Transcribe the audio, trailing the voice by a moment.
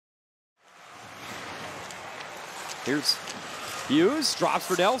Here's Hughes, drops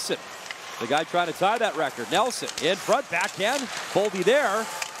for Nelson. The guy trying to tie that record. Nelson in front, backhand. Boldy there,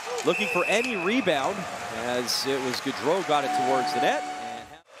 looking for any rebound, as it was Gaudreau got it towards the net.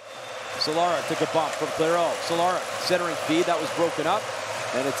 Solara took a bump from Clairot. Solara centering feed, that was broken up.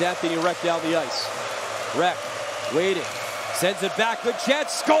 And it's Anthony Reck down the ice. Reck waiting, sends it back, good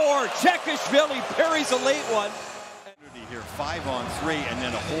chance, score! Chekishvili parries a late one. Here, 5-on-3, and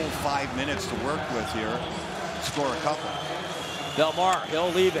then a whole 5 minutes to work with here. Score a couple. Belmar, he'll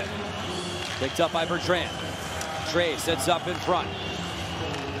leave it. Picked up by Bertrand. Trey sets up in front.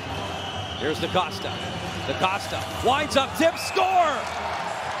 Here's DaCosta. DaCosta winds up, tip, score!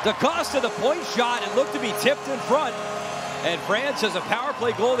 DaCosta, the point shot, it looked to be tipped in front. And France has a power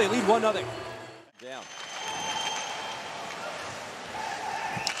play goal. They lead 1-0. Down.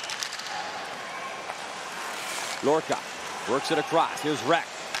 Lorca works it across. Here's Reck.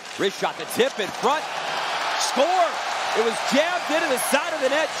 Wrist shot, the tip in front. Score! It was jammed into the side of the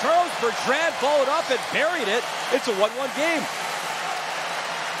net. Charles Bertrand followed up and buried it. It's a 1-1 game.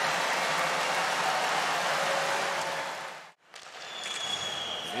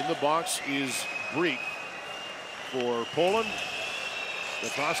 In the box is Breek for Poland.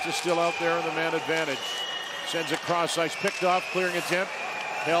 DaCosta still out there in the man advantage. Sends it cross ice, picked off, clearing attempt,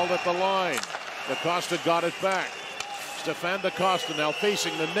 held at the line. DaCosta got it back. Stefan DaCosta now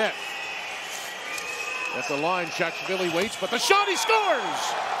facing the net. At the line, Chekishvili waits, but the shot, he scores!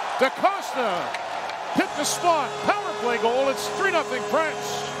 DaCosta hit the spot, power play goal, it's 3-0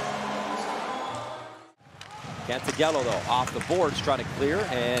 France. Cantagello, though, off the boards, trying to clear,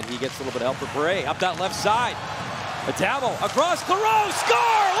 and he gets a little bit of help for Bray. Up that left side. Adamo across Clairot,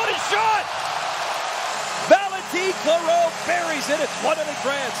 score! What a shot! Valentin Clairot buries it. It's 1-0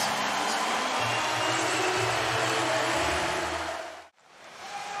 France.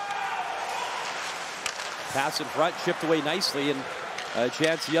 Pass in front, chipped away nicely, and a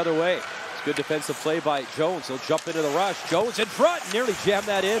chance the other way. It's good defensive play by Jones. He'll jump into the rush. Jones in front, nearly jammed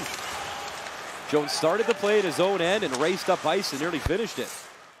that in. Jones started the play at his own end and raced up ice and nearly finished it.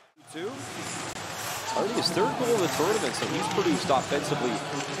 I think his third goal of the tournament, so he's produced offensively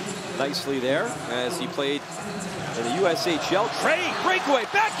nicely there as he played in the USHL. Trey, breakaway,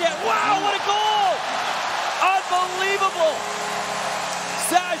 backhand, wow, what a goal! Unbelievable!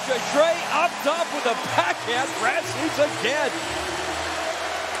 Sasha Trey up top with a backhand, France leads again.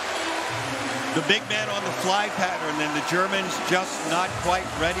 The big man on the fly pattern, and the Germans just not quite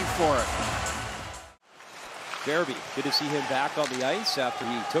ready for it. Derby, good to see him back on the ice after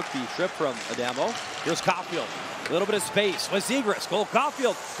he took the trip from Adamo. Here's Caulfield, a little bit of space with Zegras. Cole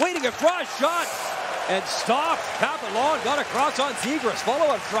Caulfield waiting across, shot, and stopped. Papillon got across on Zegras.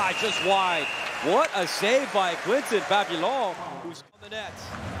 Follow-up try just wide. What a save by Quentin Papillon, who's on the net.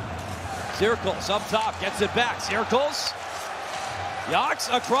 Circles up top, gets it back. Circles.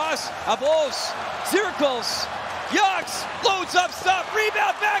 Yox across, Abos. Circles. Yox loads up, stop,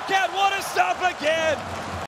 rebound, backhand. What a stop again.